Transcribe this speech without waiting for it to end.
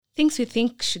things we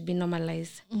think should be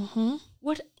normalized.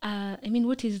 What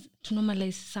is to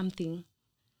normalize something?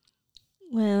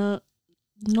 Well,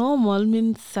 normal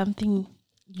means something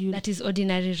that is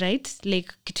ordinary, right?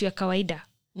 Like kitu ya kawaida.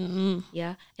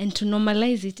 Yeah, and to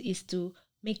normalize it is to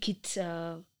make it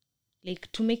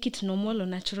normal or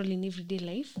natural in everyday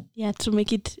life. Yeah, to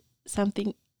make it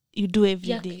something you do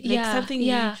every day. Like something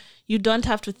you don't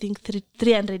have to think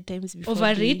 300 times before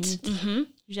over doing it. it.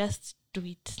 You just do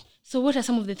it. So what are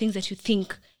some of the things that you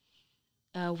think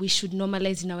we should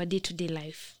normalize in our day-to-day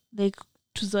life? Like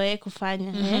tuzoe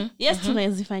kufanya. Yes,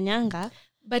 tunazifanyanga,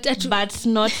 but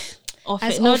not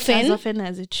often, not as often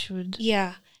as it should.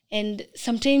 Yeah, and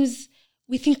sometimes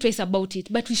we think twice about it,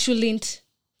 but we shouldn't.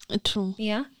 True.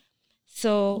 Yeah.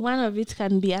 So one of it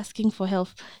can be asking for help.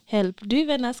 Do you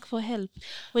even ask for help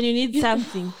when you need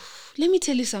something? Let me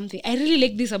tell you something. I really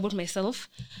like this about myself.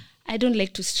 I don't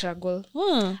like to struggle.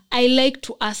 I like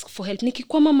to ask for help.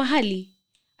 Nikikwama mahali,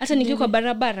 hata nikiwa kwa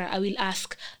barabara, I will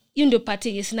ask. Hiyo ndio part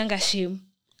yenye sinanga shame.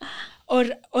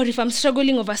 Or if I'm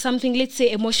struggling over something, let's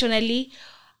say emotionally,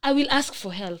 I will ask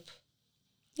for help.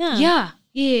 Yeah.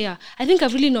 I think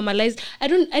I've really normalized. I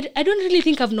don't really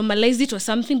think I've normalized it or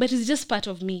something, but it's just part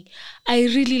of me. I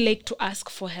really like to ask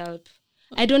for help.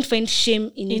 I don't find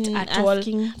shame in it at all,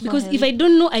 because if I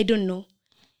don't know, I don't know.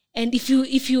 And if you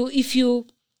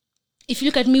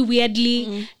look at me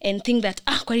weirdly and think that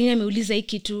kwa nini ameuliza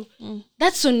hiki tu,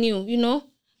 that's on you, you know.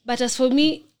 But as for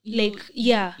me,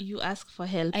 you ask for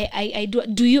help. I do.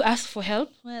 Do you ask for help?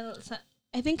 Well,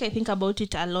 I think about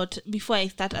it a lot before I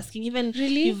start asking. Even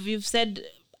really, you've said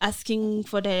asking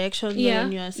for directions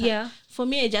when you're for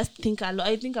me, I just think a lot.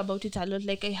 I think about it a lot.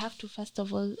 Like, I have to first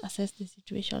of all assess the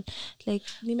situation. Like,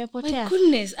 nimepotea. My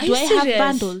goodness, do I have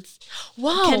bundles?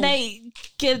 Wow.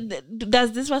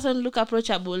 Does this person look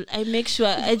approachable? I make sure.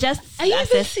 I just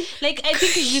assess. Like, I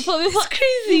think before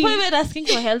even asking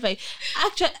for help, I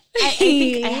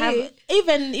think I have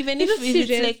even if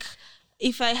it's like,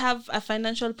 if I have a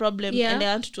financial problem and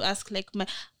I want to ask like my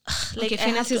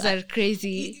finances are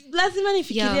crazy. Lazima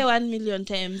nifikirie 1 million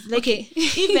times. Like,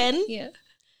 even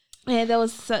there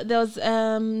was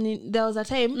a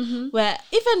time where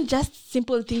even just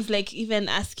simple things, like even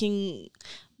asking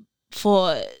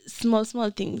for small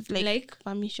things like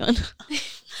permission.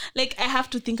 Like, I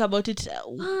have to think about it,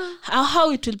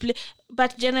 how it will play.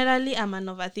 But generally, I'm an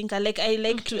overthinker. Like, I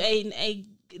like to I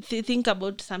think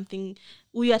about something.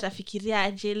 Huyu atafikiria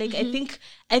aje. Like,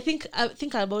 I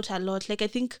think about a lot. Like, I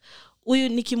think huyu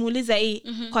nikimuuliza hii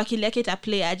kwa akili yake ita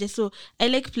play aje. So I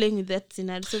like playing with that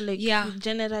scenario. So like,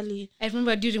 generally, I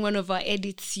remember during one of our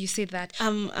edits you said that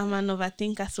I'm an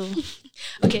overthinker. So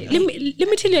okay, let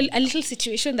me tell you a little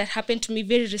situation that happened to me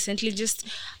very recently, just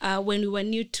when we were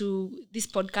new to this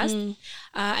podcast.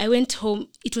 I went home.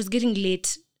 It was getting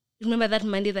late. Remember that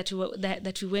Monday that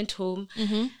we went home,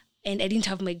 and I didn't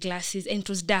have my glasses, and it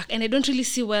was dark, and I don't really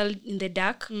see well in the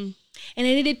dark, and I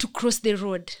needed to cross the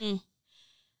road,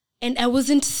 and I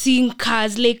wasn't seeing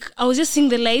cars. Like, I was just seeing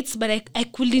the lights, but I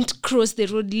couldn't cross the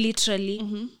road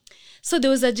literally. So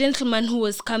there was a gentleman who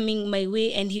was coming my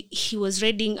way, and he was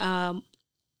riding a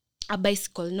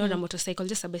bicycle, not a motorcycle,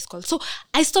 just a bicycle. So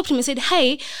I stopped him and said,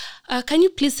 "Hi, can you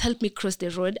please help me cross the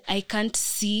road? I can't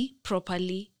see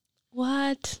properly."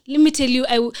 What? Let me tell you,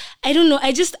 I don't know.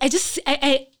 I just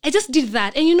did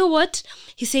that, and you know what?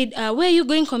 He said, "Where are you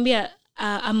going, Kombia?"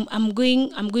 I'm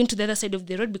going to the other side of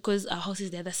the road because our house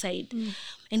is the other side.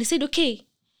 And he said, "Okay,"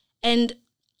 and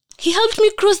he helped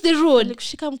me cross the road. Like,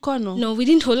 shika mkono. No, we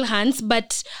didn't hold hands,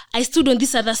 but I stood on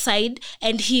this other side,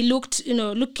 and he looked,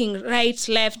 looking right,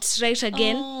 left, right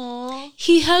again. Aww.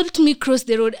 He helped me cross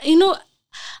the road. You know,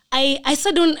 I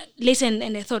sat down later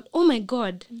and I thought, oh my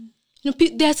God.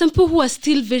 There are some people who are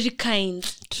still very kind.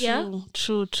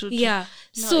 True. Yeah.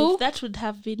 Now, so if that would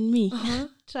have been me,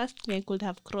 trust me, I could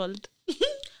have crawled.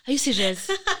 Are you serious?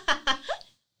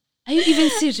 Are you even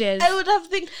serious? I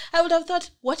would have thought,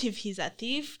 what if he's a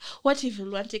thief? What if he'll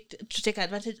want to take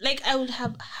advantage? Like, I would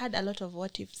have had a lot of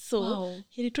what if. So,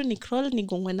 hili tu ni crawl,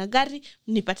 nigongwe na gari,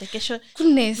 nipate kesho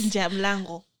nje ya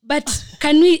mlango. But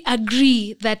can we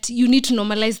agree that you need to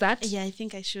normalize that? Yeah, I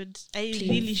think I should.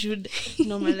 Really should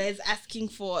normalize asking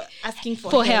for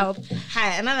help.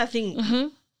 Hi, another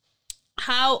thing.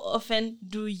 How often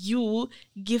do you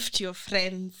gift your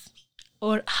friends?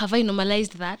 Or have I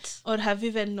normalized that? Or have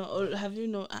you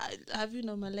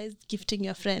normalized gifting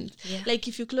your friends? Yeah. Like,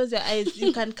 if you close your eyes,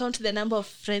 you can count the number of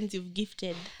friends you've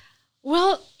gifted.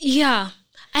 Well, yeah.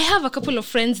 I have a couple of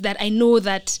friends that I know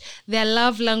that their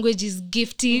love language is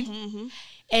gifting.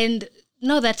 And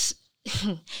now that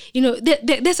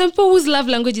there's some people whose love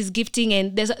language is gifting,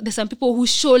 and there's some people who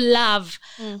show love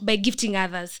by gifting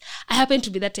others. I happen to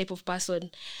be that type of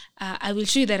person. I will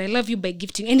show you that I love you by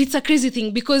gifting, and it's a crazy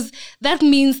thing because that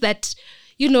means that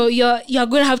you're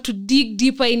going to have to dig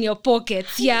deeper in your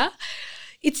pockets. Yeah,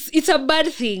 it's a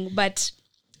bad thing, but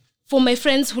for my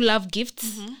friends who love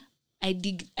gifts. I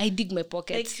dig my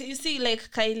pockets. Like you see,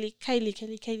 like Kylie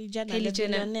Jenner, Kylie Jenner.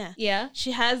 Billionaire. Yeah,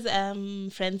 she has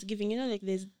Friendsgiving. Like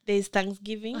there's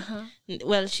Thanksgiving.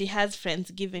 Well, she has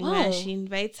Friendsgiving where she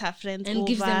invites her friends and over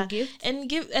gives them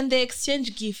gifts and they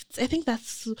exchange gifts. I think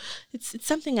it's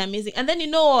something amazing. And then you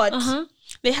know what?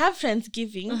 They have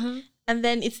Friendsgiving, and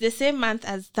then it's the same month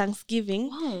as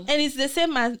Thanksgiving, and it's the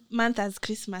same month as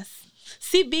Christmas.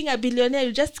 See, being a billionaire,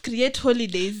 you just create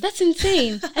holidays. That's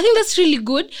insane. I think that's really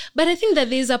good. But I think that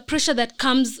there's a pressure that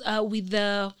comes with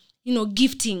the,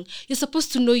 gifting. You're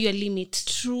supposed to know your limit.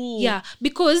 True. Yeah.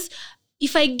 Because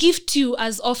if I gift you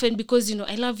as often because,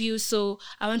 I love you, so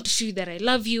I want to show you that I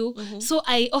love you. So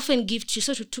I often gift you.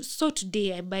 So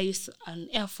today I buy you an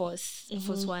Air Force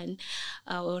One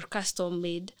or custom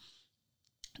made.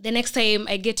 The next time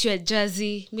I get you a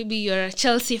jersey, maybe you're a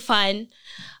Chelsea fan,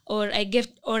 or I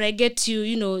get you,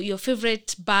 your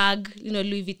favorite bag,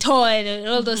 Louis Vuitton and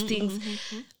all those things.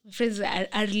 My friends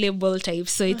are label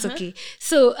types, so it's okay.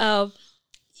 So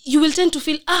you will tend to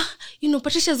feel,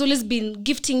 Patricia's always been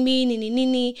gifting me,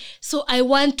 nini. So I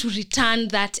want to return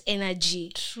that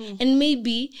energy. True. And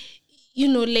maybe,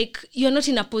 like you're not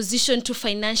in a position to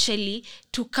financially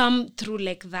to come through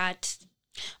like that.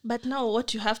 But now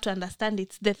what you have to understand,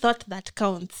 it's the thought that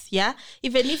counts, yeah?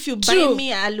 Even if you buy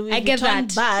me a Louis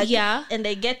Vuitton bag and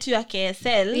I get you a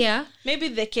KSL, maybe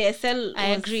the KSL I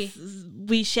agree.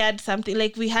 We shared something,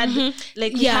 like we had,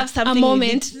 we have something. A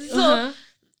moment. So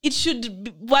it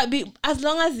should be as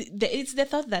long as it's the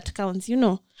thought that counts,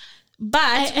 But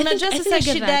I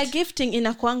think gifting in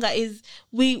Akwanga is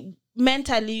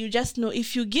mentally you just know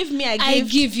if you give me a gift, I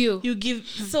give you give.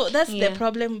 So that's the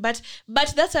problem, but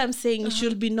that's what I'm saying. It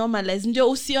should be normalized. Ndio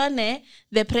usione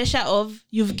the pressure of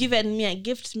you've given me a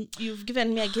gift Thank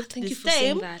this you for time,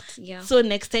 saying that. so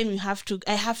next time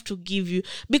I have to give you,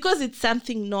 because it's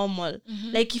something normal.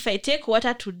 Like if I take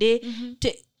water today,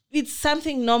 it's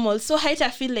something normal. So I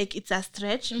feel like it's a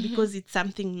stretch because it's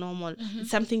something normal.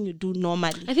 It's something you do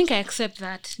normally. I think I accept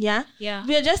that. Yeah.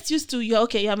 We are just used to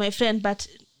you're my friend, but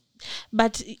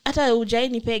hata ujai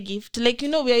nipe gift, like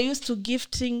we are used to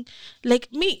gifting.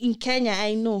 Like me in Kenya,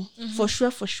 I know for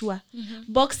sure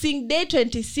Boxing Day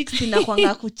 26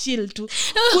 inakwanga kuchill tu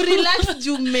kurelax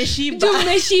juu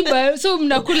mmeshiba so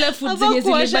mnakula food zenye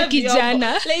zilibaki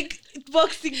jana. Like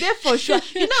Boxing Day for sure.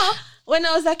 When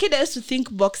I was a kid, I used to think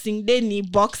Boxing Day ni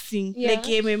boxing, like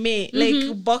MMA,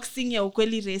 like boxing ya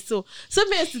ukweli reso. So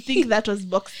I used to think that was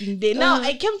Boxing Day. Now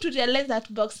I came to realize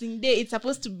that Boxing Day, it's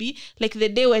supposed to be like the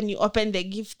day when you open the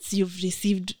gifts you've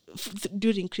received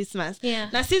during Christmas.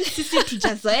 Na since sisi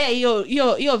tujazoea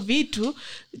hiyo vitu,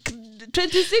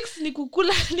 26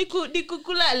 ni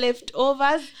kukula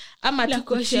leftovers ama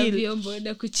tukuchill vyombo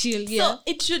na kuchill. So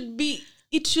it should be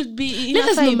let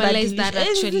us normalize that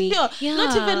actually.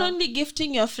 Not even only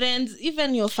gifting your friends,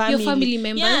 even your family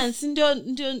members. Yes,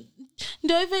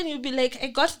 even you'll be like, I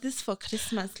got this for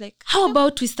Christmas. Like, how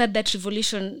about we start that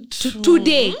revolution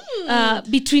today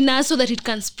between us so that it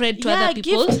can spread to other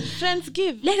people? Friends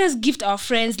give. Let us gift our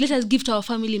friends. Let us gift our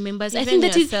family members. Even I think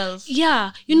that yourself.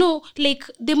 Like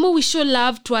the more we show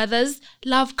love to others,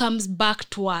 love comes back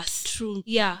to us. True.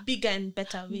 Yeah. Bigger and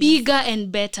better ways.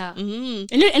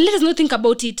 And let us not think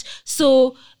about it.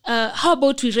 So how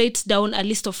about we write down a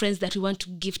list of friends that we want to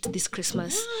gift this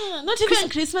Christmas? Not even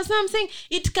Christmas. No, I'm saying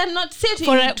it cannot say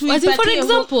for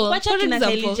example.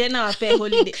 Kylie Jenner wape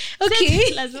holiday.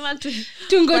 Okay. Lazima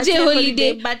tungoje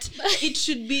holiday, but it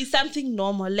should be something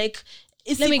normal. Like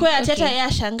isikwe ateta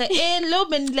ya shanga leo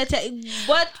benileta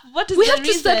what is we the have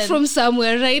reason? To start from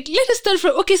somewhere, right? Let us start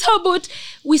from so how about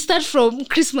we start from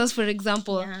Christmas, for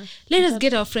example. Let us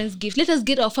get our friends gifts. Let us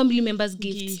get our family members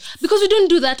gifts. Because we don't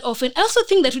do that often. I also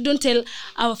think that we don't tell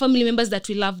our family members that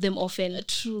we love them often.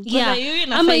 True.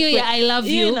 I love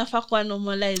you.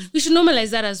 We should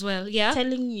normalize that as well. Yeah,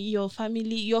 telling your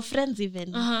family, your friends,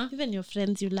 even your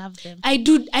friends, you love them. I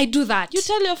do that. You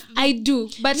tell I do,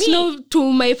 but no,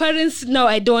 to my parents no,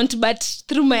 I don't, but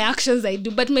through my actions I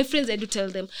do. But my friends, I do tell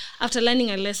them after learning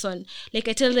a lesson. Like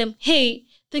I tell them, hey,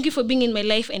 thank you for being in my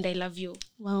life and I love you.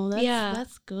 Wow,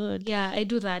 that's good. Yeah, I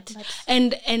do that.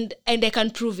 And I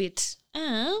can prove it.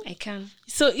 I can.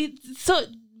 So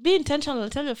be intentional.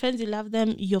 Tell your friends you love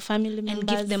them, your family members, and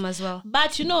give them as well.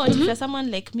 But you know, if you're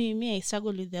someone like me, I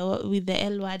struggle with the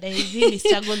L word. I really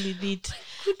struggle with it.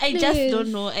 I just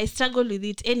don't know. I struggle with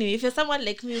it. Anyway, if you're someone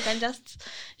like me, you can just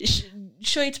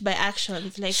show it by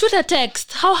actions. Like, shoot a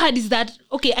text. How hard is that?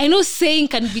 Okay, I know saying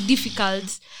can be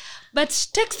difficult, but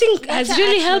texting has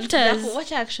really helped us.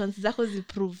 What actions zako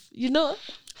ziprove? You know.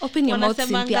 Open your mouth,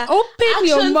 Cynthia. Open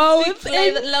your mouth.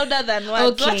 Louder than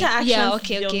words. Okay. What actions? Yeah,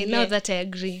 okay. Now that I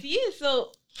agree. See,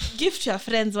 so gift your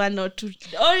friends one or two.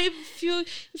 Or if you're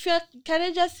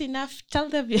courageous enough, tell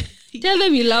them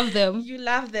you love them. You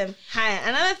love them. Hi.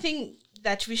 Another thing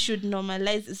that we should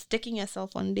normalize is taking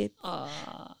yourself on dates.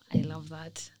 I love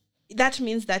that. That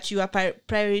means that you are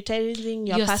prioritizing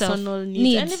your yourself. Personal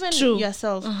needs. And even True.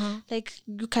 yourself. Like,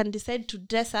 you can decide to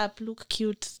dress up, look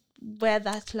cute, wear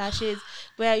that lashes,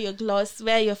 wear your gloss,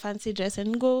 wear your fancy dress,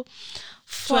 and go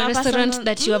to a restaurant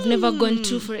that you have never gone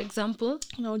to, for example.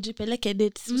 Na ujipeleke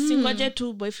dates. Usingoje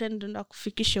tu boyfriend ndo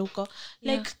akufikishe huko.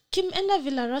 Like, Kim enda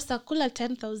Villa Rosa kula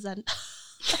 10,000.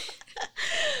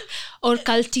 Or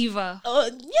Cultiva.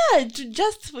 Yeah,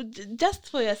 just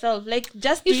for yourself. Like,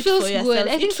 just do it for yourself. Good.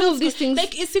 I think some of these things,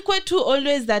 like, it's equal to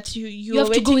always that you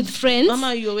have to go with friends.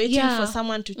 Mama, you're waiting for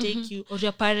someone to take you, or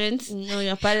your parents. No,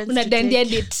 your parents. Unadandia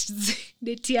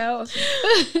date yao.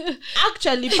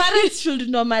 Actually, parents should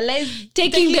normalize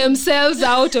taking themselves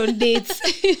out on dates.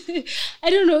 I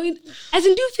don't know. As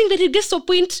in, do you think that it gets to a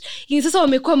point in sasa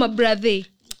wamekuwa mabrother?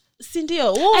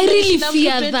 Sindio. I really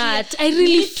fear that.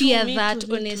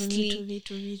 Honestly.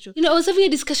 You know, I was having a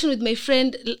discussion with my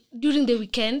friend during the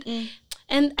weekend,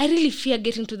 and I really fear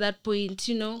getting to that point,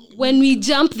 you know, when we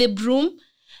jump the broom,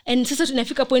 and sasa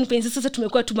tunafika point penye sasa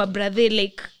tumekuwa tu mabrother,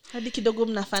 like hadi kidogo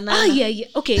mnafanana. Yeah.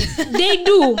 Okay, they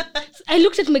do. I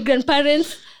looked at my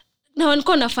grandparents. Now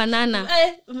wanako nafanana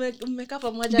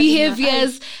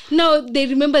behaviors. Now they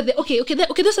remember the okay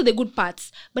those are the good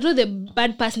parts, but not the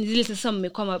bad parts. Ni zile sasa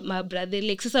mmekuwa my brother,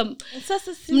 like sasa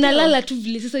mnalala tu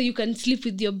vile sasa you can sleep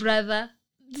with your brother,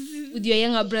 with your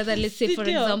younger brother, let's say for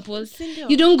example.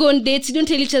 You don't go on dates, you don't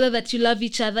tell each other that you love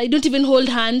each other, you don't even hold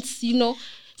hands, you know.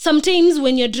 Sometimes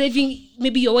when you're driving,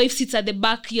 maybe your wife sits at the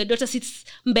back, your daughter sits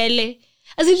mbele,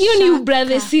 as if you and your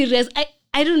brother serious.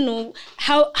 I don't know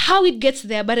how it gets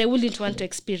there, but I wouldn't want to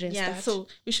experience that. Yeah, so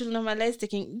we should normalize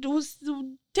take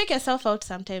yourself out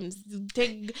sometimes.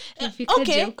 Even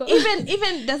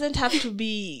doesn't have to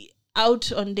be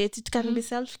out on dates. It can be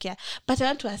self-care. But I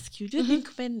want to ask you, do you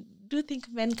think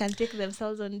men can take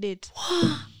themselves on dates?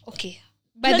 Okay.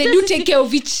 But they do take care of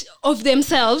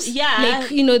themselves. Yeah. Like,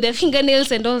 you know, their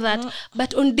fingernails and all that.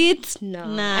 But on dates, no.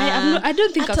 Nah. I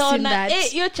don't think I've seen that.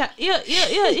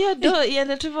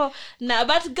 Nah,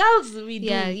 but girls, we do.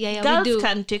 Yeah, girls we do.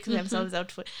 can take themselves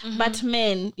out for But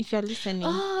men, if you're listening.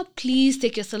 Please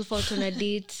take yourself out on a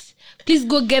date. Please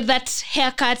go get that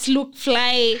haircut, look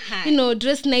fly, you know,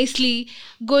 dress nicely.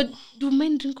 Do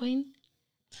men drink wine?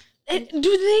 Do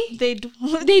they? They do.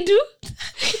 They do?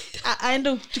 I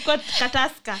know.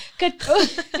 Kataska.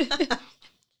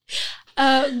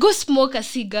 Go smoke a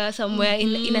cigar somewhere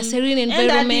in a serene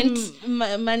environment.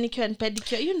 And manicure and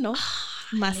pedicure, you know.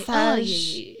 Massage.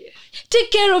 Yeah. Take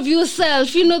care of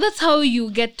yourself. You know, that's how you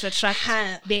get to attract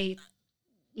the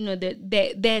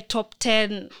top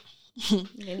 10.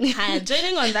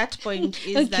 Joining on that point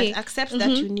is that accept that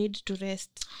you need to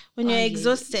rest. When you're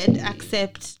exhausted,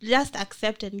 just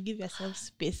accept and give yourself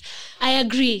space. I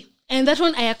agree. And that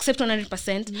one I accept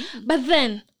 100%. But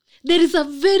then there is a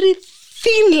very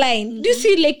thin line. Do you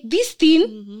see, like, this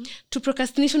thin to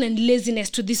procrastination and laziness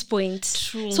to this point?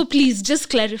 True. So please just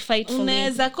clarify it for me.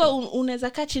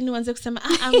 Unaweza kaa chini uanze kusema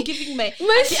I'm giving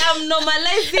I'm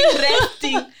normalizing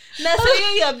resting. Now so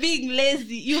you're being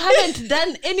lazy. You haven't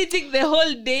done anything the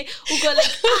whole day. Uko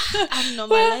like I'm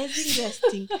normalizing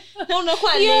resting. No,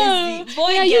 unakuwa lazy.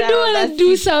 Boy, yeah, you don't want to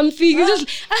do something. You just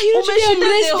you know, I'm resting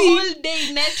the whole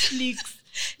day Netflix.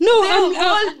 No, I'm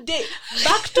all day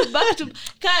back to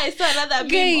I saw another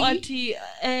meme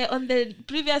on the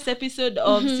previous episode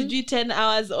of 10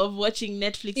 hours of watching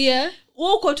Netflix. Yeah.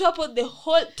 Woke up on the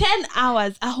whole 10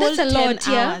 hours. That's a 10 lot,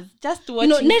 hours. Just watching.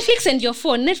 You know, Netflix and your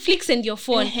phone. Netflix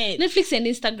and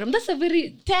Instagram. That's a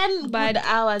very 10 bad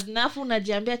hours. Nafu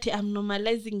unajiambia ati I'm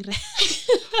normalizing rest.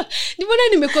 Nimona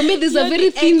nimekwambia there's a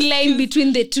very thin line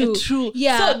between the two. True.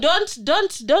 Yeah. So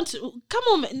don't come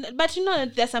on. But you know,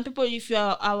 there's some people, if you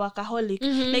are a workaholic,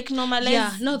 like normalize.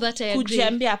 Yeah, no, that I agree.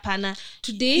 Kujiambia hapana.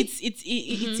 Today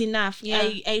it's enough. Yeah.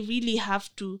 I really have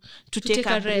to take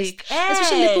a break.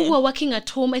 Especially people who are working at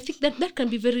home. I think that can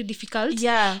be very difficult.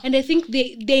 Yeah. And I think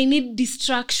they need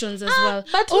distractions as well.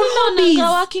 But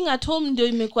no, working at home ndio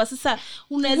imekuwa sasa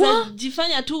unaweza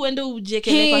jifanya tu uende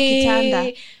ujekele kwa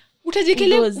kitanda.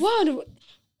 Utajekele. Wow.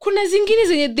 Kuna zingine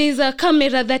zenye there's a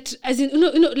camera that as in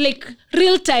you know like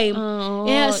real time.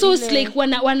 Yeah, so it's like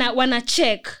wanna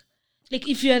check like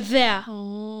if you're there.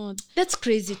 That's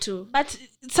crazy too. But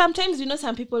sometimes you know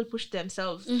some people push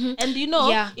themselves. And you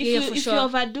know if you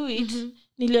overdo it,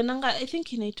 nilionanga I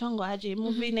think inaitwa aje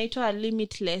movie inaitwa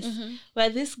Limitless, where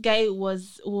this guy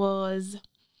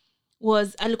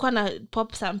was alikuwa na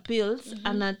pop some pills,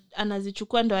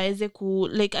 anazichukua ndo aweze ku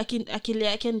like akili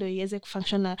yake ndo iweze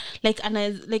kufunction like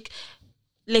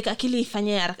like akili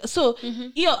ifanye haraka. So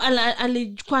hiyo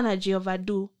alikuwa na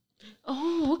overdo.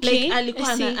 Oh, okay. Like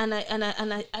alikuwa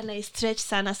ana stretch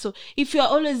sana. So if you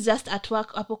are always just at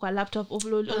work hapo kwa laptop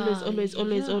always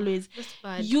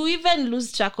you even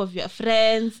lose track of your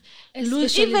friends,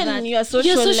 even your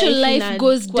social life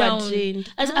goes down.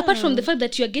 Apart from the fact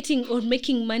that you are getting or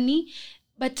making money,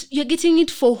 but you're getting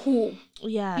it for who?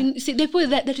 Yeah. You see, the people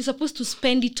that you're supposed to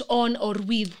spend it on or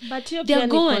with, but they're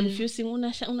gone. Confusing.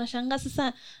 Unashanga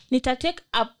sasa nita take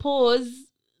a pause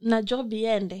na job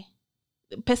iende,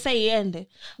 pesa iende.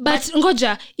 But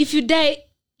ngoja, if you die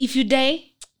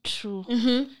true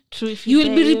if you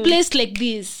will be replaced like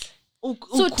this.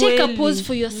 So take a pause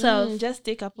for yourself. Just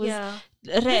take a pause. Yeah.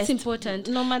 Rest. That's important.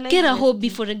 Get a hobby,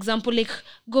 for example, like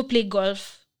go play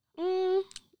golf.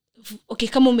 Okay,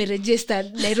 come on, register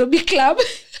Nairobi club.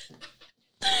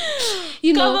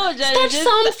 You know, start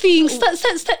something.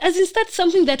 Start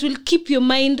something that will keep your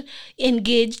mind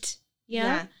engaged.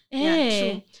 Yeah,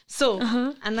 true. So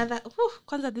another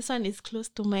kwanza this one is close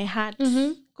to my heart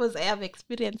because I have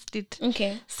experienced it.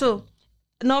 Okay. So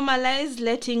normalize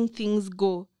letting things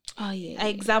go. Yeah.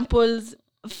 Examples: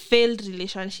 failed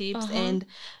relationships and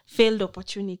failed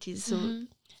opportunities. So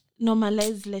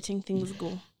normalize letting things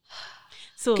go.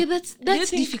 So okay, that's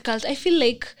difficult. I feel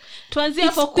like tuanzie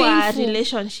hapo kwa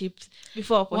relationships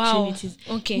before opportunities.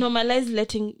 Wow. Okay. Normalize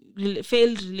letting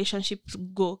failed relationships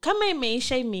go. Kama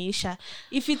imeisha.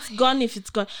 If it's gone.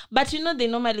 But you know they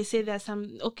normally say there's some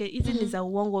isn't is a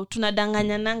uongo.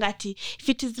 Tunadanganya nanga ati if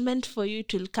it is meant for you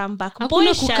it will come back.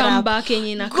 Boy, come back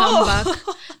yenye na come back.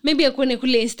 Maybe akone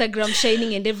kule Instagram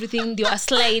shining and everything ndio a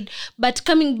slide, but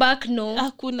coming back no.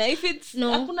 Hakuna if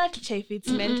it's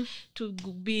meant to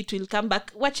be it will come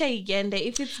back. Wacha igende.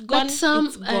 If it's gone, but some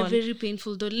it's gone. Are very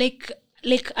painful though.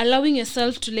 Like allowing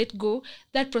yourself to let go,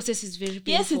 that process is very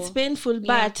painful. Yes, it's painful,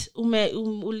 but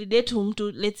ulidate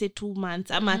mtu let's say 2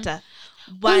 months amata.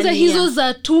 Kwanza hizo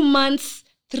za 2 months,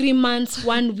 3 months,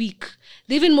 1 week.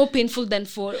 They're even more painful than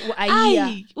for a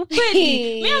year.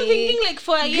 Ukweli. I'm thinking like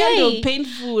for a year no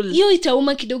painful. Hiyo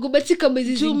itauma kidogo but si kama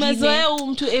hizi zingine. Tumezoea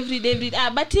mtu everyday.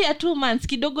 But ya 2 months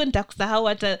kidogo nitakusahau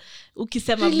hata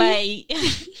ukisema bye.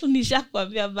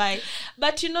 Unishakwambia bye.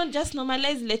 But you know just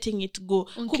normalize letting it go.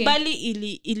 Okay. Kubali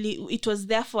it was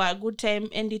there for a good time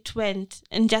and it went,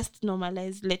 and just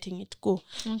normalize letting it go.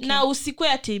 Okay. Now usikwe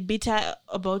ati bitter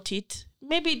about it.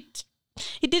 Maybe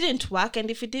it didn't work,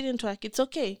 and if it didn't work it's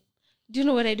okay. Do you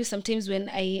know what I do sometimes when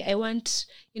I want,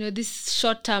 you know, these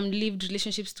short-term lived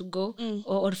relationships to go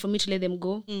or for me to let them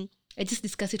go? I just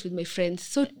discuss it with my friends.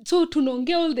 So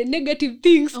tunaongea all the negative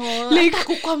things. Like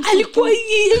alikuwa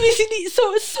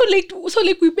so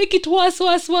like we make it worse.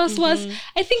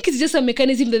 I think it's just a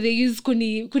mechanism that they use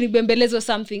kunibembeleza or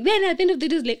something. Then at the end of the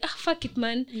day it's like, fuck it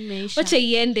man. Wacha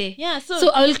iende. Yeah, so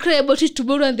I will cry about it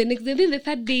tomorrow and the next day. Then the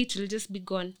third day it will just be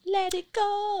gone. Let it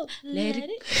go.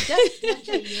 Just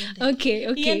okay.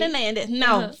 Iende.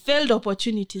 Now failed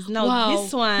opportunities. Now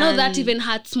this one. Now that even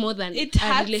hurts more than it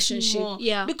a relationship. More.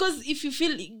 Yeah. Because if you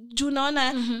feel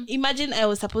imagine I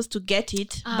was supposed to get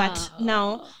it but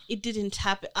now it didn't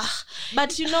happen.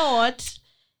 But you know what,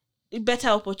 better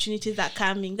opportunities are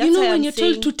coming. That's, you know, when you're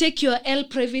told to take your L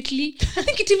privately, I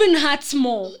think it even hurts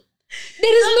more.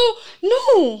 There is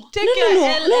no take your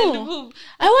L and move.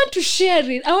 I want to share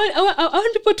it. I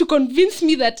want people to convince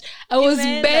me that I was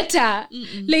better.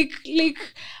 Like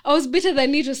I was better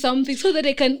than it or something, so that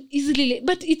I can easily.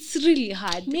 But it's really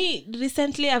hard. Me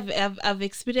recently, I've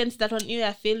experienced that on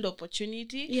a failed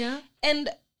opportunity. Yeah, and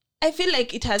I feel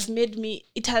like it has made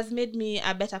me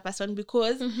a better person,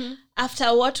 because after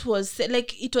what was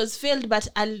like, it was failed, but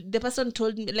the person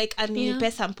told me like, and he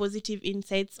put some positive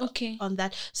insights on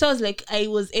that. So I was like,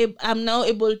 I'm now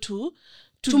able to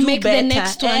make better. The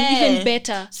next one even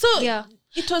better. So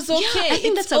it was okay. I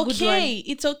think that's a good one.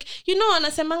 It's okay. You know,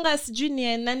 anasemanga sijui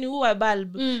ni nani huwa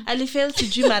bulb. Alifail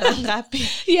sijui mara ngapi.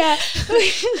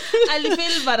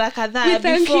 Alifail mara kadhaa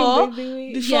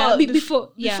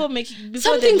before making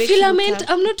something filament.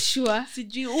 I'm not sure.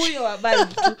 Sijui huyo wa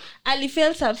bulb tu.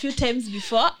 Alifail some few times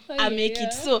before I make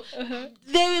it. So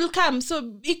they will come.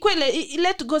 So equally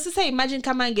let go. Sasa imagine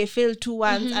kama angefail two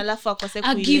once alafu akose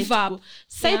I give up.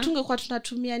 Sasa tungekuwa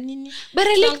tunatumia nini? But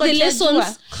I like the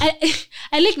lessons.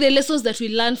 I like the lessons that we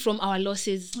learn from our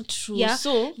losses. True. Yeah.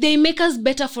 So they make us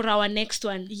better for our next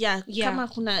one. Yeah. Kama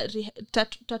kuna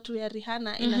tatu ya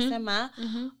Rihanna inasema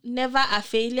never a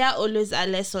failure, always a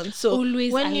lesson. So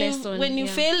always when you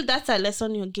fail, that's a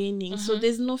lesson you're gaining. So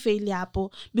there's no failure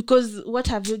hapo, because what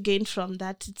have you gained from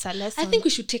that? It's a lesson. I think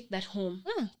we should take that home.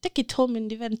 Take it home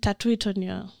and even tattoo it on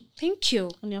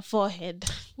your forehead.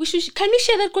 Can we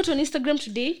share that quote on Instagram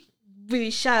today?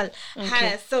 We shall.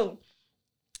 Okay. So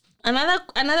another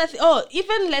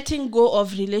even letting go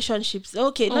of relationships.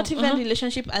 Not even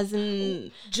relationship as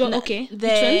in the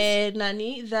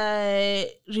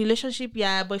relationship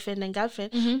boyfriend and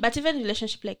girlfriend, but even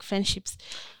relationship like friendships.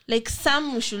 Like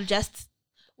some we should just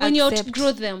when you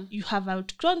outgrow them. You have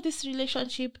outgrown this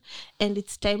relationship and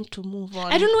it's time to move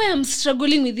on. I don't know why I'm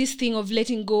struggling with this thing of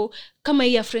letting go. Kama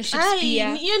ya friendships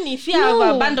pia. You need fear of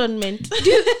abandonment. Do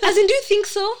you think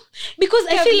so? Because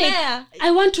I feel like I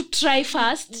want to try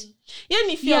first.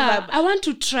 I want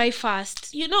to try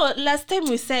first. You know, last time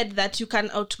we said that you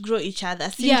can outgrow each other.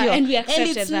 And we accepted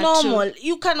and it's that normal. Too.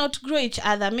 You can outgrow each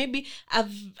other. Maybe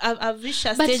I've reached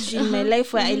a stage in my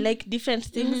life where I like different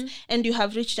things, and you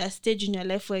have reached a stage in your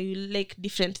life where you like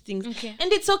different things. Okay.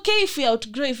 And it's okay if we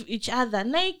outgrow each other.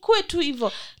 Na ikuwe tu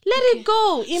hivyo. Let it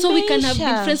go. So we can have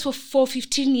been friends for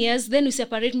 15 years, then we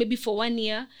separate maybe for 1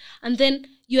 year, and then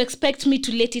you expect me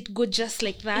to let it go just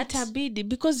like that? Itabidi,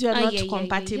 because you are not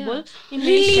compatible.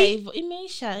 Really?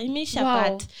 Imeisha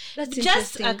wow. But that's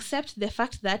just accept the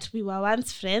fact that we were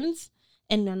once friends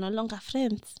and we're no longer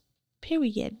friends.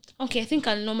 Period. Okay, I think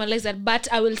I'll normalize that, but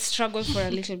I will struggle for a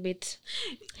little bit.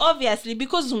 Obviously,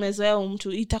 because umezoea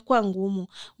mtu itakuwa ngumu.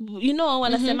 You know,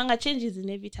 wanasemanga change is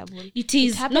inevitable. It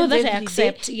is. No, that I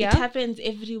accept. It happens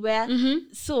everywhere.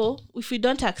 So, if we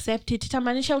don't accept it,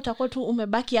 itamaanisha utakuwa tu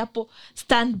umebaki hapo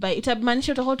standby.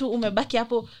 Itamaanisha utakuwa tu umebaki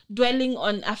hapo dwelling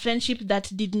on a friendship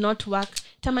that did not work.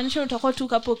 Itamaanisha utakuwa tu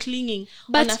hapo clinging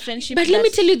on a friendship. But let me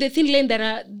tell you the thin line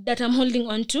that I'm holding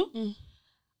on to.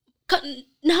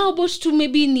 Na how about to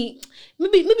maybe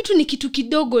tu ni kitu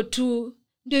kidogo tu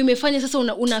ndio imefanya sasa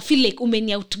una feel like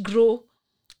umeni outgrow.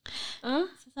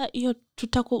 Sasa hiyo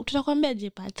tutakwambia je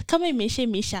part kama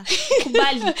imeisha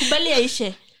kubali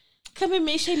yaishe. Kama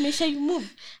imeisha you move.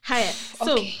 Haya.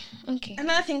 So okay.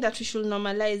 Another thing that we should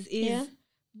normalize is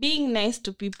being nice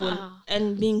to people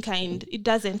and being kind. It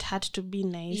doesn't hurt to be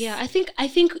nice. Yeah, I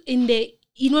think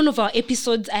in one of our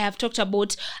episodes, I have talked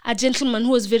about a gentleman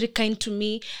who was very kind to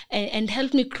me and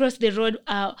helped me cross the road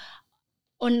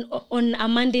on a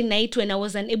Monday night when I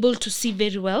was unable to see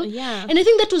very well. Yeah. And I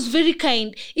think that was very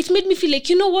kind. It made me feel like,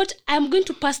 you know what, I'm going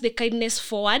to pass the kindness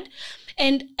forward.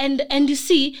 And you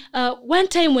see, one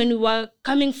time when we were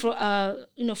coming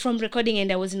from recording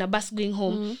and I was in a bus going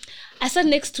home, I sat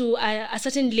next to a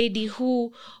certain lady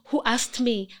who asked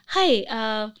me, "Hi,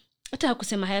 hata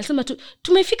hakusema haya, alisema tu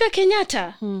tumefika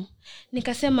Kenyatta."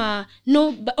 Nikasema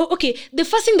no, but okay, the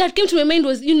first thing that came to my mind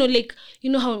was, like,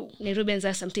 how Nairobians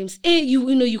are sometimes,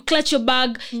 you clutch your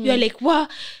bag, you are like, wow,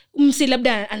 mse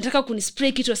labda anataka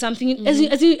kunispray it or something, as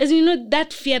you know,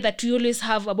 that fear that we always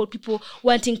have about people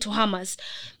wanting to harm us.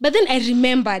 But then I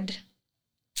remembered,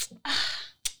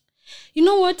 you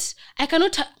know what, I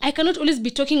cannot always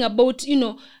be talking about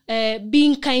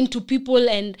being kind to people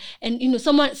and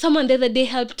someone the other day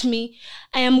helped me.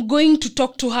 I am going to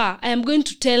talk to her. I am going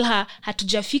to tell her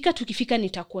hatujafika, tukifika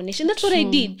nitakuonesha. And that's what I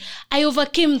did. I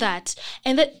overcame that,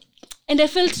 and I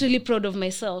felt really proud of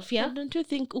myself. Yeah. But don't you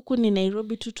think huku ni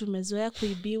Nairobi tu tumezoea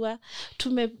kuibiwa?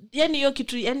 Yani hiyo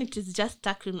kitu, yani it is just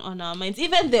stuck on our minds.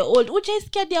 Even the old,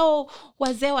 ujaisikia yao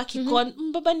wazee wakikon,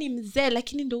 mbaba ni mzee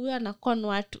lakini ndio huyo anakon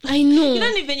watu. I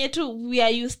know. Ni venye tu we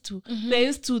are used to. We are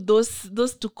used to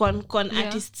those to con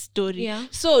artist story. Yeah.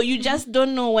 So you just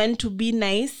don't know when to be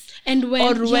nice and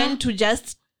when to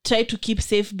just try to keep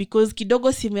safe because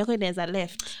kidogo simu yako inaweza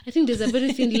left. I think there's a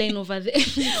very thin line over there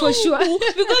for sure.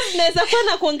 Because naweza kuwa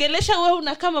na kuongelesha wewe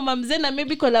unakaa mama mzee na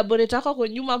maybe collaborator wako kwa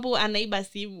nyuma hapo anaiba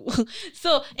simu.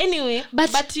 So anyway,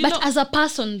 but you know, as a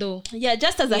person though. Yeah,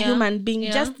 just as a human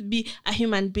being, just be a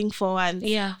human being for once.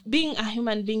 Yeah. Being a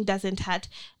human being doesn't hurt.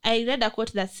 I read a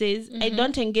quote that says, I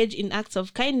don't engage in acts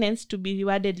of kindness to be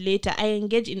rewarded later. I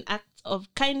engage in acts of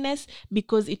kindness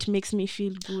because it makes me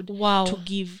feel good to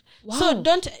give. So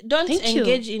don't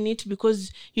engage in it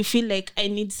because you feel like I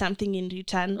need something in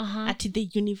return. At the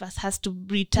universe has to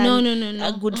return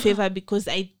a good favor because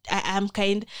I am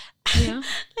kind.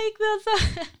 Like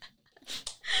there's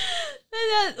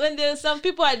when there's some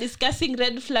people are discussing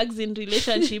red flags in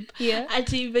relationship,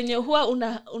 ati venye huwa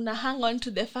una hang on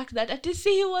to the fact that ati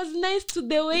see he was nice to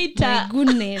the waiter. My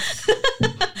goodness.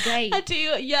 Guy. Ati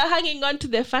you're hanging on to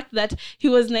the fact that he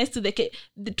was nice to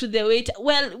the waiter.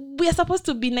 Well, we are supposed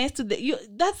to be nice to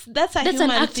that's a human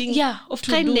an act, thing of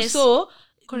to kindness. Do. So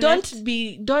correct.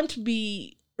 don't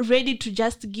be ready to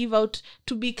just give out,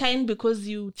 to be kind because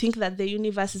you think that the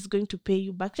universe is going to pay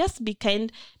you back. Just be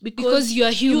kind because you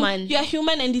are human. You are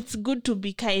human and it's good to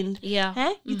be kind.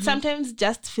 It sometimes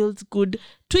just feels good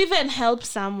to even help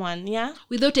someone,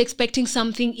 without expecting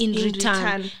something in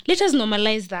return. Let us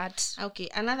normalize that. Okay,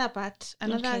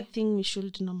 another thing we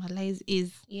should normalize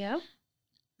is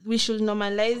we should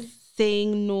normalize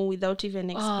saying no without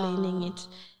even explaining it.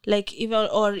 Like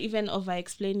even over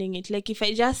explaining it. Like if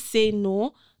I just say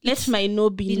no, let my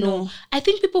no be no. I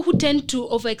think people who tend to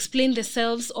over explain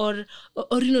themselves or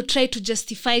try to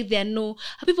justify their no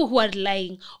are people who are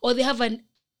lying, or they have a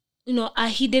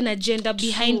hidden agenda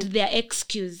behind their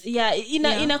excuse.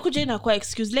 Inakuja inakuwa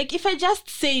excuse. Like if I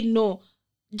just say no,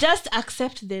 just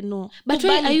accept the no. But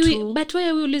why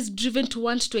are we always driven to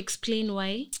want to explain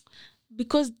why?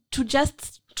 Because to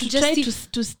try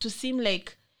to seem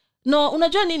like no,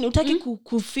 unajua nini utaki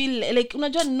feel like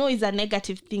unajua no is a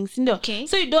negative thing, sindo? Okay.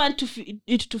 So you don't want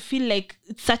it to feel like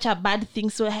it's such a bad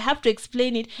thing, so I have to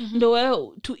explain it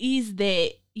ndo to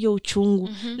ease yo uchungu.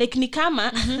 Like ni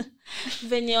kama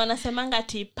venye wanasemanga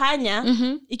ati panya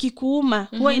ikikuuma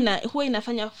huwa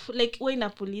inafanya like huwa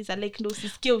inapuliza like ndo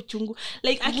usisikie uchungu.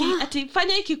 Like ati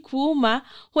panya ikikuuma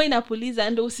huwa inapuliza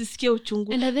ndo usisikie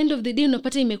uchungu. And at the end of the day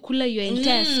unapata imekula your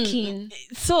entire skin.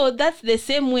 So that's the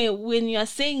same way when you are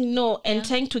saying no and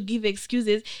trying to give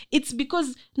excuses. It's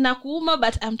because nakuuma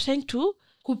but I'm trying to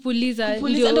kupuliza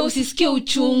ndio usisikie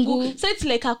uchungu. So it's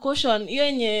like a caution. Hiyo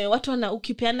yenye watu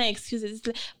ukipeana excuses. It's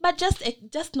like, but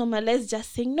just normalize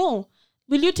just saying no.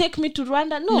 Will you take me to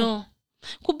Rwanda? No.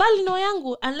 Kubali no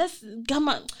yangu unless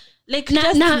kama like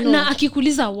na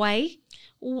akikuuliza why?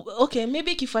 Okay,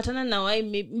 maybe kifuatana na why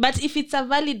maybe, but if it's a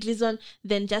valid reason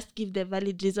then just give the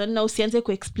valid reason. Na usianze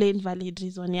kuexplain valid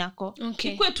reason yako.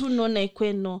 Okay. Ikwe tu no na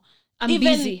ikwe no. I'm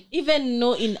busy. Even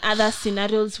no in other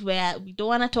scenarios where we don't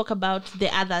want to talk about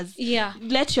the others. Yeah.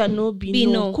 Let your no be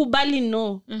no. Kubali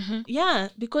no. Yeah,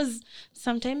 because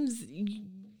sometimes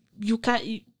you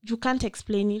can't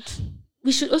explain it.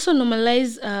 We should also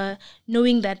normalize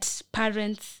knowing that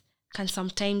parents can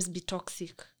sometimes be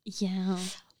toxic. Yeah.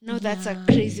 Now that's a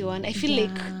crazy one. I feel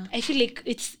like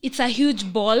it's a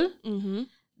huge ball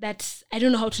that I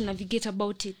don't know how to navigate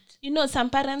about it. Some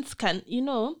parents can,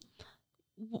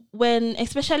 when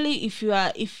especially if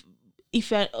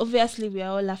you're obviously we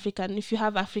are all African, if you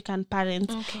have African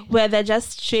parents where they're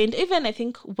just trained, even I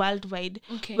think worldwide,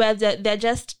 where they're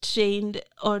just trained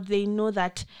or they know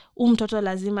that mtoto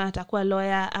lazima atakuwa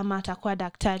lawyer ama atakuwa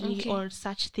daktari or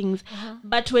such things.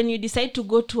 But when you decide to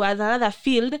go to another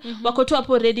field, wako tu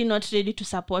hapo not ready to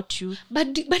support you.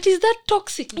 But is that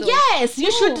toxic though? Yes,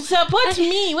 you should support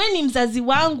me. When ni mzazi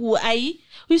wangu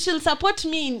we should support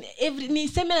me in every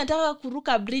niseme nataka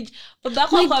kuruka bridge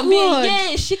babako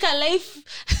akwambie shika life.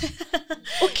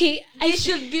 Okay, I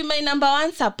should be my number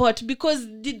one support because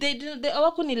they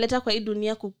hawakunileta kwa hii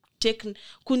dunia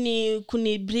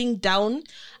kuni bring down.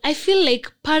 I feel like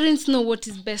parents know what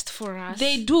is best for us.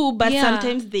 They do, but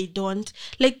sometimes they don't.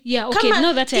 Like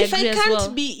no, that I agree as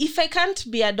well. If I can't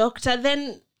be a doctor,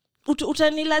 then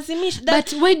utanilazimisha.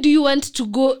 But why do you want to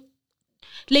go?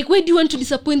 Like, why do you want to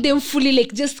disappoint them fully?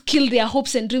 Like, just kill their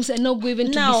hopes and dreams and not go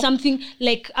even to be something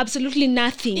like absolutely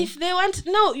nothing. If they want,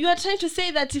 you are trying to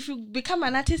say that if you become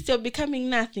an artist, you're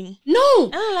becoming nothing. No,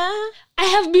 I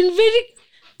have been very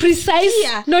precise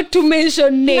not to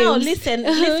mention names. No, listen.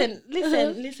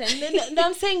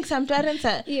 I'm saying some parents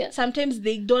are sometimes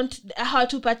they don't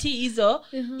hawatupati hizo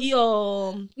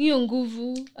hiyo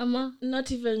nguvu ama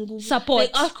not even nguvu support,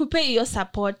 like akupe hiyo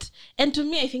support. And to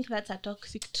me I think that's a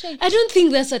toxic trait. I don't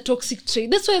think that's a toxic trait.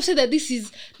 That's why I've said that this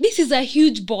is a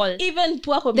huge ball. Even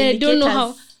poor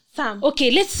communicators, Some.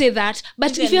 Okay, let's say that.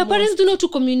 But Even if your most. parents don't know how to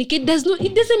communicate,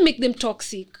 it doesn't make them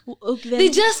toxic. Okay, They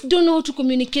just don't know how to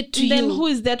communicate to then you. who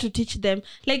is there to teach them?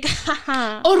 Like,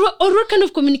 Or what kind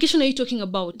of communication are you talking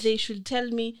about? they should tell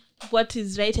me what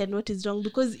is right and what is wrong,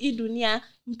 because hii dunia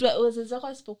mtu wazazi wako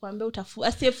asipokuambia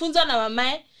asiyefunzwa na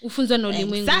mamae Ufunzwa na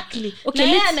ulimwengu. Exactly. Okay,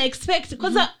 na let's ana expect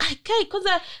because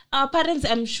our parents,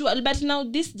 I'm sure, but now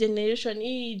this generation,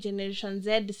 generation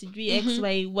Z, sijui X,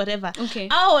 Y, whatever. Okay.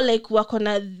 Like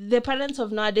wakona the parents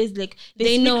of nowadays, like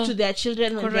they speak know. to their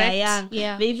children when Correct. they are young.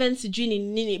 Yeah. They even sijui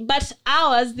nini. But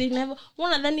ours, they never.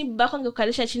 Wanadhani bako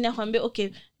angekalisha chini akwambia,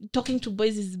 okay, talking to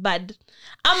boys is bad.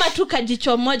 Ama tu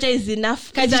kajicho moja is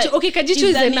enough. Kajicho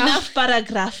is enough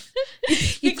paragraph.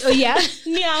 Yeah.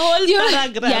 Ni a whole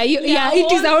paragraph.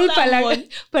 It is a whole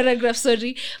paragraph,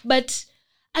 sorry. But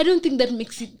I don't think that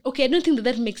makes it okay. I don't think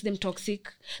that makes them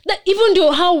toxic. That even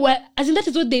though as in that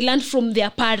is what they learned from their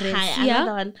parents.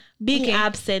 Another one, being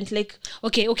absent, like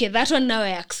okay, that one now I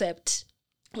accept.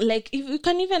 Like if you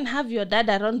can even have your dad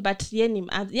around, but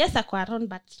yes, ako around,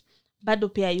 but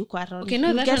bado pia yuko around. Okay, no,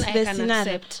 you that get one I the can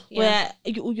scenario accept. where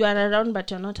you are around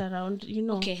but you're not around, you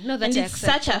know. Okay, no, that and I it's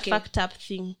accept. such a Okay. fucked up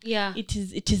thing. Yeah. It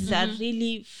is a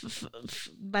really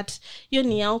but you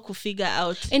ni yao kufigure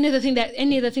out. Any other thing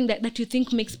that you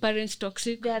think makes parents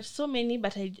toxic? There are so many,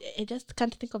 but I just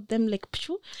can't think of them like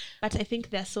phew, but I think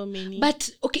there are so many.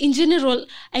 But okay, in general,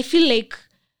 I feel like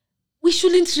we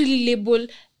shouldn't really label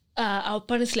our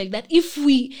parents like that. If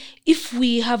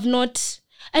we have not,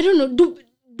 I don't know,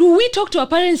 do we talk to our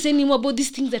parents anymore about these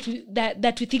things that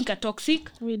we think are toxic?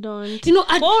 We don't. You know,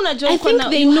 I think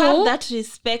they know have that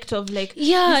respect of like,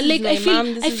 yeah, this like is my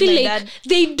mom, this I is feel my like dad.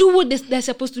 they do what they're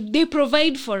supposed to. They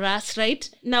provide for us, right?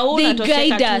 Na they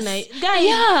guide us.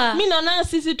 Yeah. Mi naona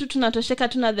sisi tu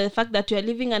tunatosheka tu na the fact that you are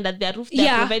living under their roof,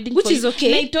 they're providing which for is you.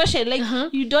 okay. Na itoshe,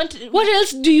 like you don't. What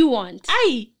else do you want?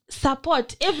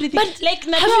 Support everything. But like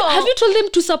have you told them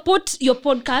to support your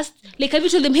podcast? Like, have you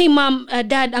told them, hey mom,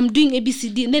 dad, I'm doing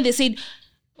ABCD, and then they said,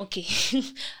 okay,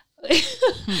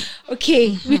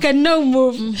 okay, we can now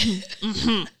move.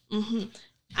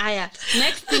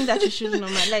 Next thing that we should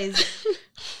normalize.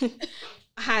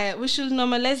 We should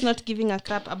normalize not giving a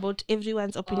crap about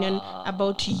everyone's opinion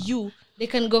about you. They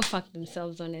can go fuck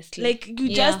themselves, honestly. Like you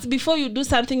just before you do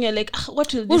something, you're like,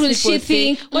 what will these people say?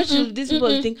 Think? What will these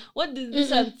people think? What does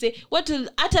this one say? What will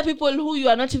other people who you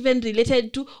are not even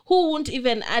related to, who won't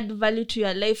even add value to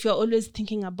your life? You're always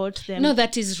thinking about them. No,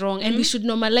 that is wrong, and we should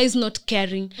normalize not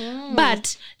caring.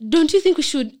 But don't you think we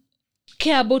should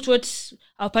care about what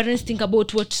our parents think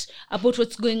about what's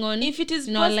going on if it is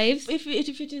in our lives? If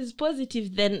it is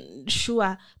positive, then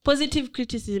sure. Positive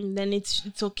criticism, then it's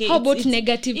okay. How about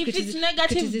negative if criticism? If it's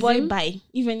negative, boy, bye.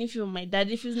 Even if you're my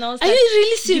dad, if it's now are you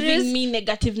really serious? Giving me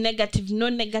negative, no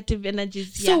negative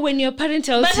energies. So when your parent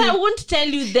tells but you, I won't tell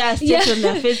you there straight on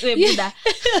their face. Buddha.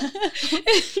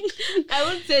 I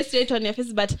won't say straight on your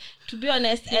face, but to be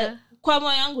honest, kwa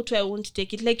moyo yangu tu I won't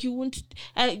take it. Like you won't.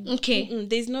 Okay.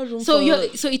 There's no room. So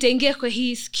itaingia kwa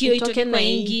hii sikio, itoke kwa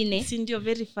ingine. Sindio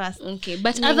very fast. Okay,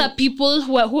 but other people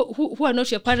who are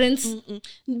not your parents.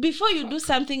 Before you do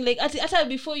something like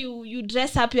before you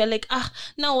dress up, you're like,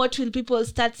 now what will people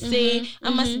start saying? I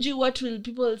must do what will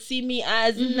people see me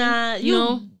as? Nah,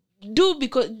 do it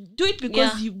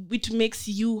because it makes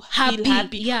you feel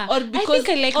happy, or because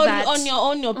I like on, that. On your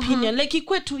own opinion, like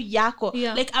ikwe tu yako,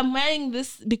 like I'm wearing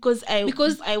this because I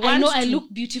want I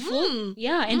look beautiful,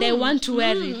 and I want to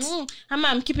wear it. Ama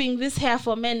I'm keeping this hair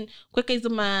for men, kweka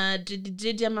hizo ma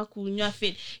dread ama kunywa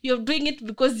fade. You're doing it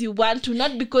because you want to,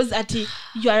 not because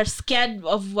you are scared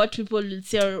of what people will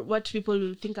say or what people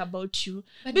will think about you.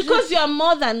 But because you are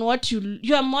more than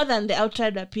you are more than the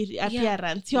outside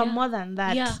appearance. You are more than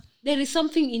that. Yeah. There is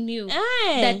something in you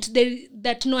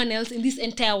that no one else in this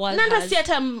entire world has. Si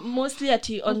hata mostly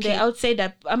on the outside,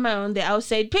 on the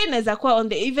outside. Pia inaweza kuwa on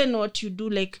the even what you do,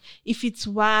 like if it's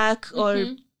work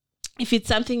or if it's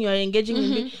something you're engaging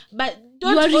in. But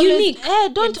you are unique.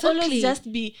 Don't always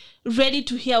just be ready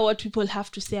to hear what people have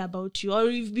to say about you. Or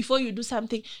if before you do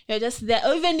something, you're just there.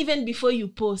 Or even before you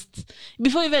post.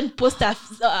 Before you even post a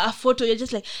photo, you're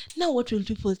just like, now what will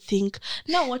people think?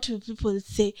 Now what will people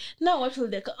say? Now what will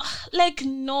they... Like,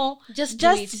 no. Just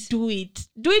do it.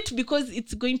 Do it because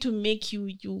it's going to make you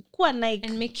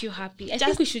and make you happy. I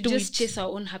think we should just chase our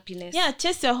own happiness. Yeah,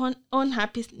 chase your own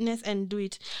happiness and do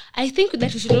it. I think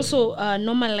that we should also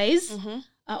normalize...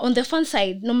 on the fun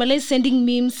side, normalize sending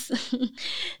memes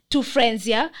to friends,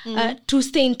 to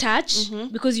stay in touch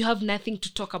because you have nothing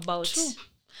to talk about.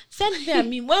 send me a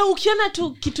meme. Well, ukiona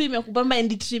tu kitu imekubamba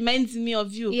and it reminds me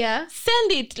of you. Yeah.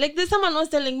 Send it. Like there's someone was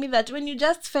telling me that when you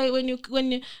just when you go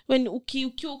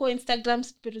Instagram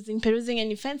perusing and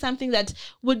you find something that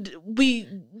would we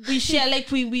share,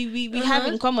 like we have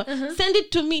in common, send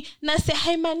it to me. Na say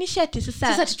haimaanishi ati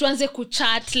sasa tuanze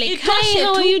kuchat like hi,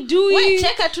 how are you doing? Wewe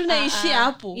cheka tu na ishia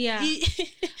hapo. Yeah.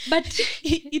 But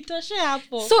itoshe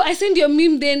hapo. So I send your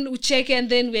meme, then we check and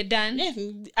then we're done. Yeah,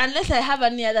 unless I have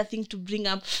any other thing to bring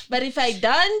up. But if I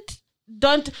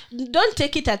don't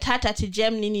take it at heart at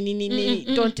gem nini.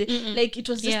 Don't like it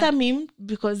was just a meme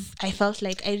because I felt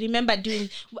like I remember doing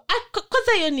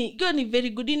cause hiyo ni very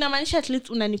good. Inamaanisha at least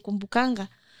unanikumbukanga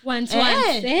once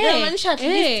at least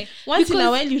once in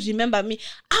a while you remember me.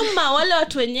 Ama wale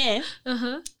watu wenyewe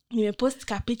nimepost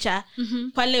ka picha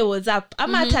pale WhatsApp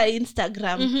ama hata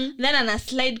Instagram, then ana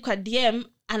slide kwa DM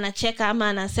anacheka ama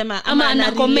anasema ama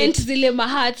ana comment zile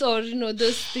hearts or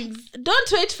those things.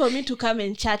 Don't wait for me to come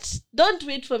and chat. Don't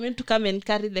wait for me to come and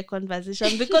carry the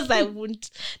conversation because I won't.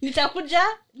 Nitakuja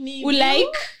ni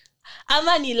like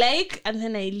ama ni like and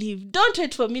then I leave. Don't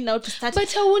wait for me now to start.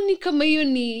 But hauoni kama hiyo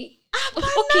ni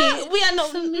okay, we are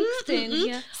not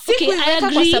yeah. Okay, I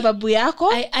agree kwa sababu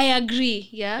yako. I agree,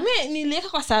 yeah. Mimi niliweka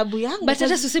kwa sababu yangu. But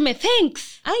hata useme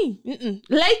thanks.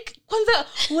 Like kwanza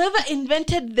whoever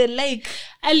invented the like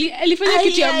alifanya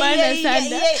kitu ya maana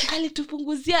sana.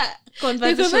 Alitupunguzia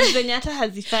conversations zenye hata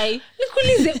hazifai.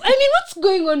 Nikuulize, I mean, what's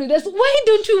going on with us? Why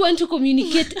don't we want to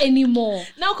communicate anymore?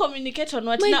 Now communicate on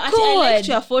what? My now God. I liked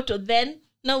your photo, then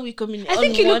now we communicate. I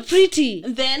think you look pretty.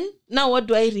 Then now what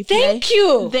do I reply? Thank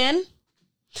you. Then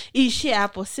ishia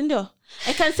hapo, si ndio?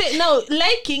 I can say now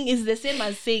liking is the same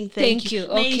as saying thank you.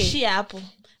 Okay. Ishia hapo.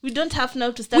 We don't have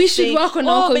now to start we saying, should work on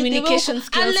our communication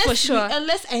skills unless for sure.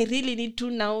 Unless I really need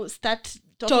to now start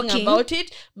talking about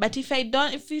it, but if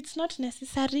it's not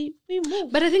necessary, we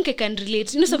move. But I think I can relate.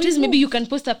 Sometimes maybe you can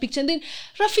post a picture and then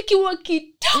rafiki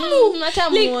wakitamu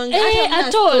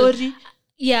at all.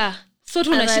 Yeah. So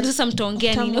tunashinda sasa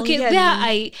mtaongea nini? Okay,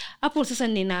 there hapo sasa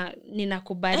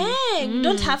ninakubali.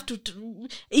 Don't have to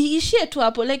ishie tu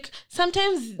hapo. Like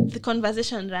sometimes the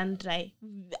conversation run dry.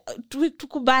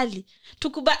 Tukubali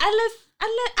unless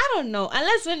I don't know,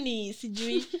 unless when ni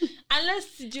sijui unless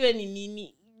sijui ni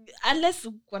nini, unless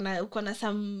uko na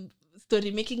some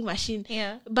story making machine.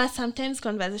 Yeah. But sometimes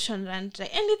conversation run dry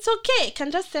and it's okay. You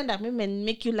can just send a meme and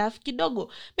make you laugh kidogo.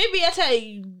 Maybe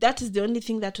that is the only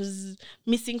thing that was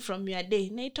missing from your day.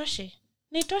 Naitoshe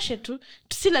tu.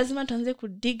 Si lazima tuanze ku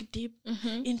dig deep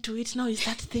into it. Now you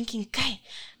start thinking, kai,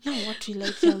 now what will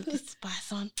I tell this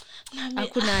person?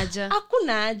 Hakuna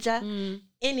haja.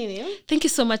 Anyway, thank you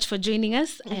so much for joining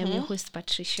us. I am your host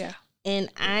Patricia and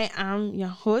I am your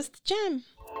host Jam.